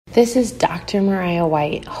This is Dr. Mariah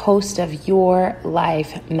White, host of Your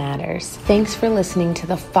Life Matters. Thanks for listening to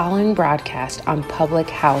the following broadcast on Public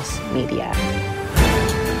House Media.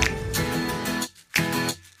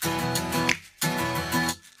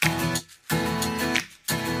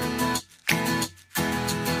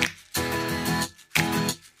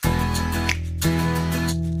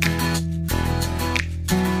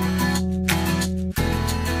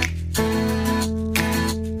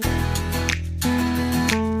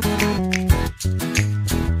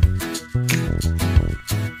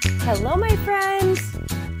 Hello, my friends.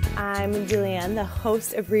 I'm Julianne, the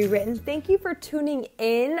host of Rewritten. Thank you for tuning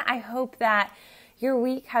in. I hope that your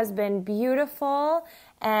week has been beautiful.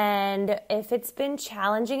 And if it's been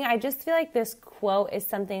challenging, I just feel like this quote is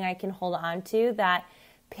something I can hold on to, that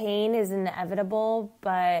pain is inevitable,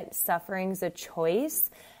 but suffering's a choice.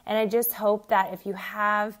 And I just hope that if you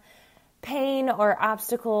have pain or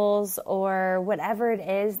obstacles or whatever it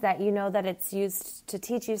is, that you know that it's used to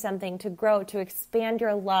teach you something, to grow, to expand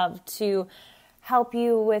your love, to help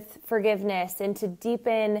you with forgiveness, and to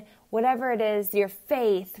deepen whatever it is, your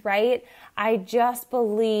faith, right? I just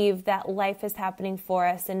believe that life is happening for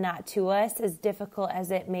us and not to us, as difficult as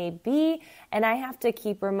it may be. And I have to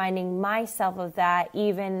keep reminding myself of that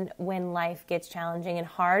even when life gets challenging and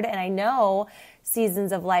hard. And I know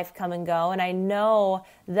seasons of life come and go, and I know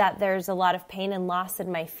that there's a lot of pain and loss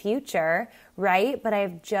in my future, right? But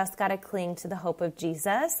I've just got to cling to the hope of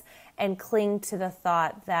Jesus and cling to the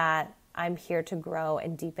thought that I'm here to grow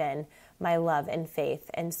and deepen my love and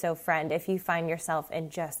faith. And so, friend, if you find yourself in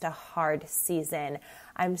just a hard season,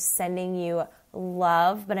 I'm sending you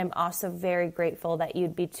love, but I'm also very grateful that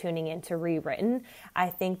you'd be tuning into Rewritten. I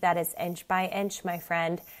think that is inch by inch, my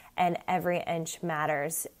friend, and every inch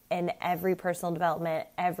matters in every personal development.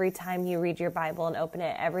 Every time you read your Bible and open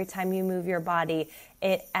it, every time you move your body,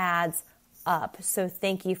 it adds up. So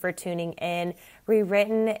thank you for tuning in.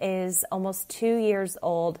 Rewritten is almost 2 years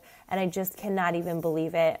old, and I just cannot even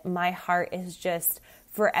believe it. My heart is just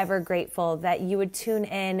forever grateful that you would tune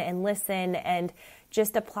in and listen and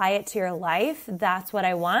just apply it to your life. That's what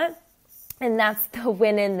I want, and that's the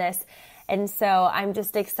win in this. And so I'm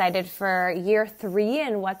just excited for year 3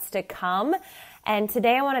 and what's to come. And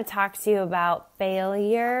today I want to talk to you about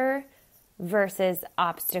failure versus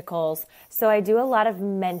obstacles. So I do a lot of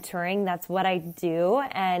mentoring. That's what I do.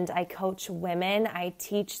 And I coach women. I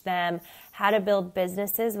teach them how to build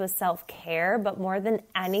businesses with self-care. But more than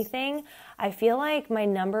anything, I feel like my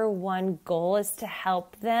number one goal is to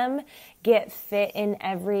help them get fit in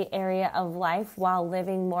every area of life while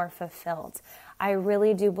living more fulfilled. I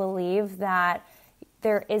really do believe that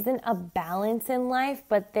there isn't a balance in life,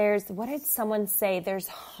 but there's, what did someone say? There's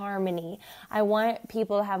harmony. I want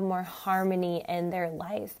people to have more harmony in their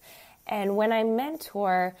life. And when I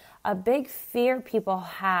mentor, a big fear people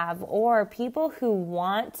have, or people who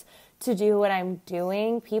want to do what I'm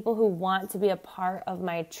doing, people who want to be a part of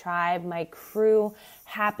my tribe, my crew,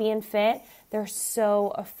 happy and fit, they're so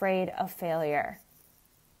afraid of failure.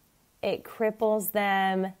 It cripples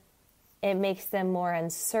them. It makes them more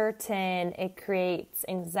uncertain. It creates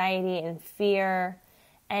anxiety and fear,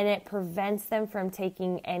 and it prevents them from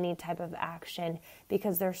taking any type of action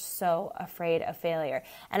because they're so afraid of failure.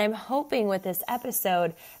 And I'm hoping with this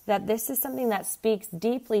episode that this is something that speaks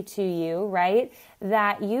deeply to you, right?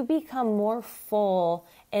 That you become more full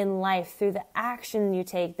in life through the action you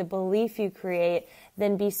take, the belief you create,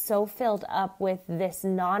 than be so filled up with this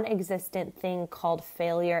non-existent thing called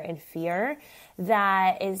failure and fear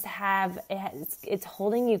that it's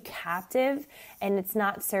holding you captive, and it's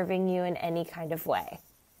not serving you in any kind of way.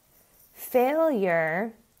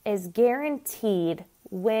 Failure is guaranteed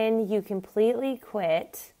when you completely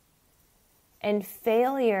quit, and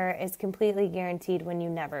failure is completely guaranteed when you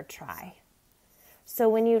never try. So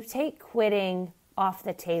when you take quitting off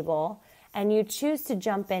the table and you choose to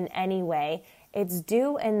jump in anyway, it's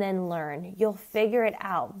do and then learn. You'll figure it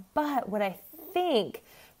out. But what I think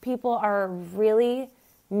people are really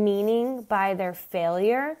meaning by their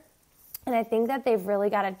failure, and I think that they've really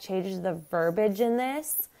got to change the verbiage in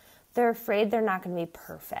this, they're afraid they're not going to be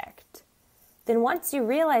perfect. Then once you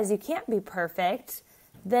realize you can't be perfect,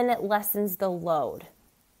 then it lessens the load.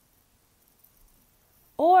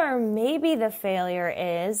 Or maybe the failure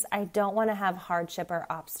is, I don't want to have hardship or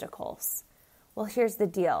obstacles. Well, here's the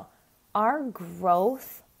deal. Our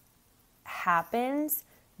growth happens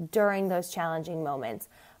during those challenging moments.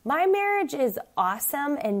 My marriage is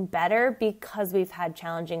awesome and better because we've had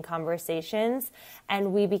challenging conversations,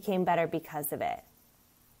 and we became better because of it.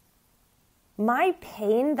 My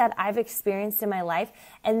pain that I've experienced in my life,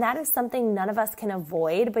 and that is something none of us can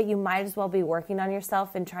avoid, but you might as well be working on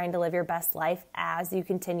yourself and trying to live your best life as you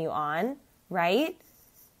continue on, right?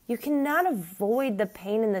 You cannot avoid the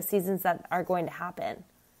pain in the seasons that are going to happen.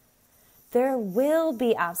 There will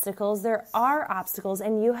be obstacles. There are obstacles,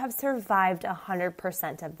 and you have survived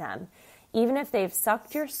 100% of them. Even if they've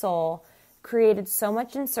sucked your soul, created so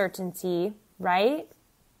much uncertainty, right?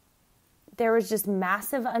 There was just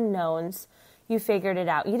massive unknowns. You figured it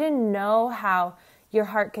out. You didn't know how your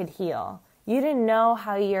heart could heal. You didn't know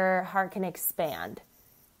how your heart can expand.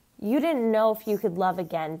 You didn't know if you could love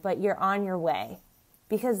again, but you're on your way,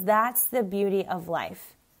 because that's the beauty of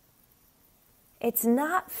life. It's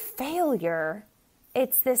not failure.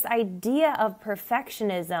 It's this idea of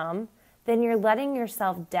perfectionism. Then you're letting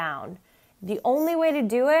yourself down. The only way to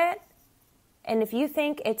do it, and if you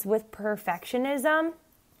think it's with perfectionism,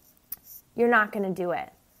 you're not going to do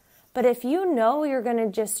it. But if you know you're going to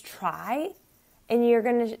just try and you're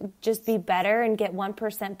going to just be better and get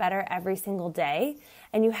 1% better every single day,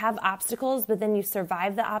 and you have obstacles, but then you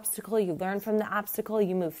survive the obstacle, you learn from the obstacle,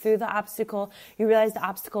 you move through the obstacle, you realize the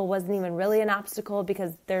obstacle wasn't even really an obstacle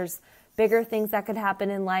because there's bigger things that could happen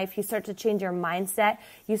in life. You start to change your mindset.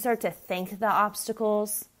 You start to thank the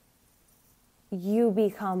obstacles. You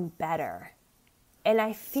become better. And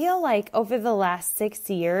I feel like over the last 6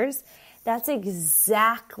 years, that's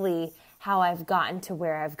exactly how I've gotten to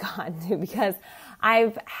where I've gotten to, because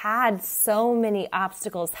I've had so many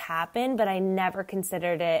obstacles happen, but I never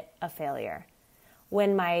considered it a failure.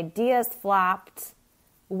 When my ideas flopped,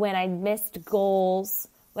 when I missed goals,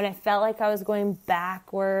 when I felt like I was going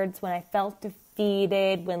backwards, when I felt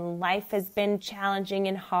defeated, when life has been challenging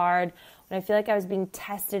and hard, when I feel like I was being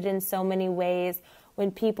tested in so many ways,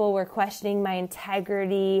 when people were questioning my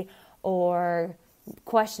integrity or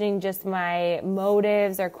questioning just my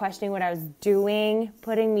motives or questioning what I was doing,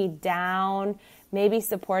 putting me down, maybe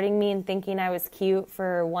supporting me and thinking I was cute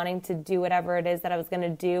for wanting to do whatever it is that I was going to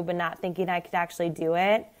do, but not thinking I could actually do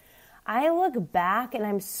it. I look back and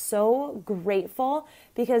I'm so grateful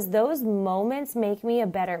because those moments make me a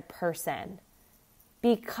better person,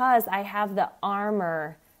 because I have the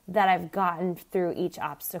armor that I've gotten through each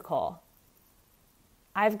obstacle.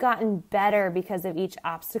 I've gotten better because of each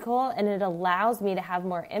obstacle, and it allows me to have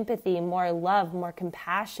more empathy, more love, more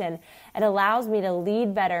compassion. It allows me to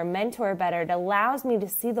lead better, mentor better. It allows me to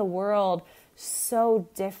see the world so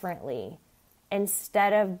differently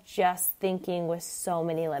instead of just thinking with so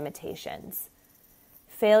many limitations.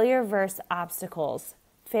 Failure versus obstacles.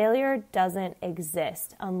 Failure doesn't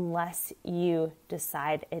exist unless you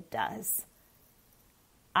decide it does.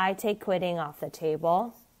 I take quitting off the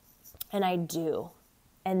table, and I do.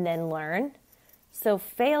 And then learn. So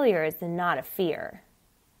failure is not a fear.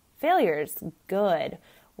 Failure is good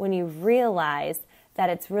when you realize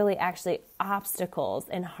that it's really actually obstacles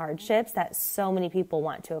and hardships that so many people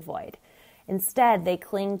want to avoid. Instead, they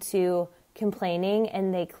cling to complaining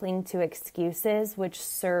and they cling to excuses, which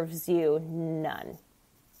serves you none.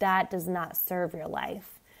 That does not serve your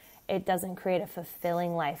life. It doesn't create a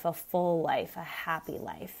fulfilling life, a full life, a happy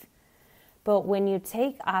life. But when you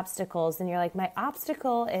take obstacles and you're like, my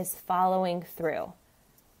obstacle is following through,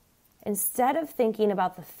 instead of thinking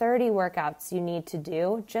about the 30 workouts you need to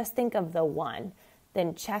do, just think of the one.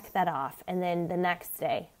 Then check that off. And then the next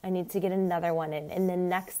day, I need to get another one in. And the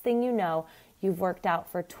next thing you know, you've worked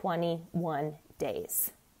out for 21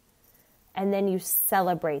 days. And then you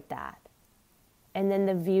celebrate that. And then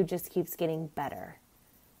the view just keeps getting better.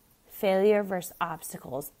 Failure versus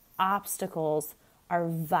obstacles. Obstacles are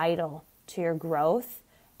vital to your growth,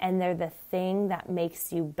 and they're the thing that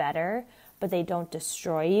makes you better, but they don't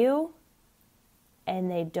destroy you and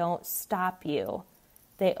they don't stop you.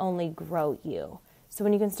 They only grow you. So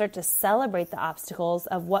when you can start to celebrate the obstacles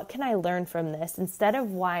of what can I learn from this, instead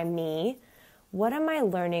of why me, what am I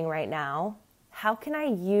learning right now? How can I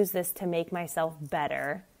use this to make myself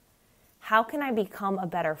better? How can I become a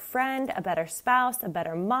better friend, a better spouse, a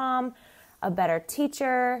better mom, a better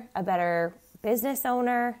teacher, a better business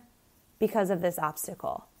owner? Because of this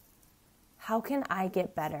obstacle. How can I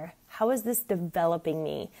get better? How is this developing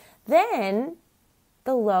me? Then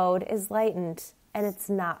the load is lightened and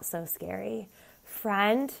it's not so scary.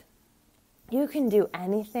 Friend, you can do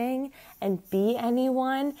anything and be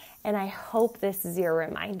anyone, and I hope this is your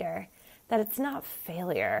reminder that it's not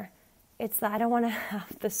failure. It's that I don't want to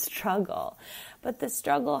have the struggle. But the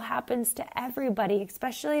struggle happens to everybody,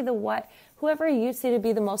 especially whoever you see to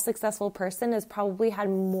be the most successful person has probably had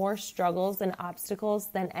more struggles and obstacles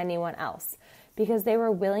than anyone else, because they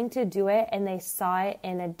were willing to do it and they saw it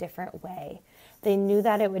in a different way. They knew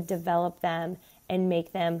that it would develop them and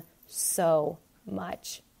make them so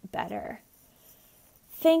much better.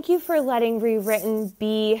 Thank you for letting Rewritten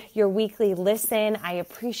be your weekly listen. I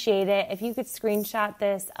appreciate it. If you could screenshot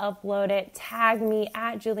this, upload it, tag me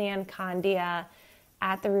at Julianne Condia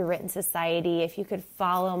at the Rewritten Society. If you could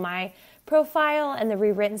follow my profile and the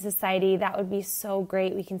Rewritten Society, that would be so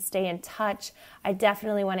great. We can stay in touch. I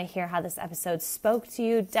definitely want to hear how this episode spoke to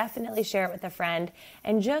you. Definitely share it with a friend.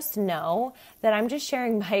 And just know that I'm just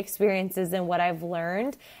sharing my experiences and what I've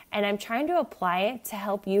learned, and I'm trying to apply it to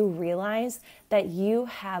help you realize that you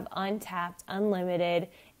have untapped, unlimited,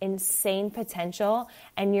 insane potential,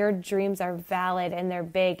 and your dreams are valid, and they're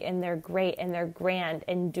big, and they're great, and they're grand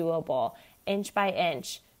and doable. Inch by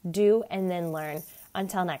inch, do and then learn.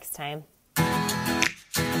 Until next time.